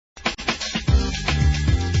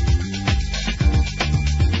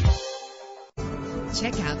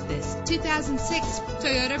Check out this 2006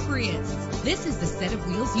 Toyota Prius. This is the set of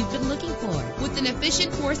wheels you've been looking for, with an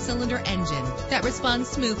efficient 4-cylinder engine that responds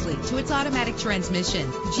smoothly to its automatic transmission.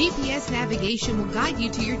 GPS navigation will guide you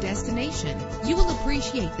to your destination. You will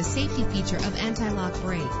appreciate the safety feature of anti-lock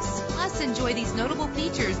brakes. Plus, enjoy these notable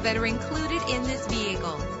features that are included in this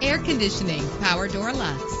vehicle: air conditioning, power door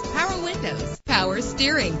locks, power windows, power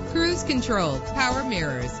steering, cruise control, power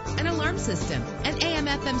mirrors, an alarm system, an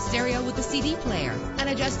AM/FM stereo with a CD player, an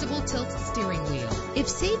adjustable tilt steering wheel. If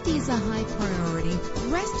safety is a high priority,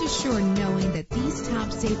 rest assured knowing that these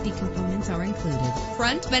top safety components are included: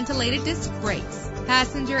 front ventilated disc brakes,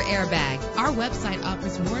 passenger airbag. Our website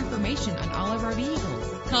offers more information on all of our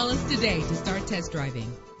vehicles. Call us today to start test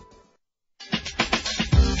driving.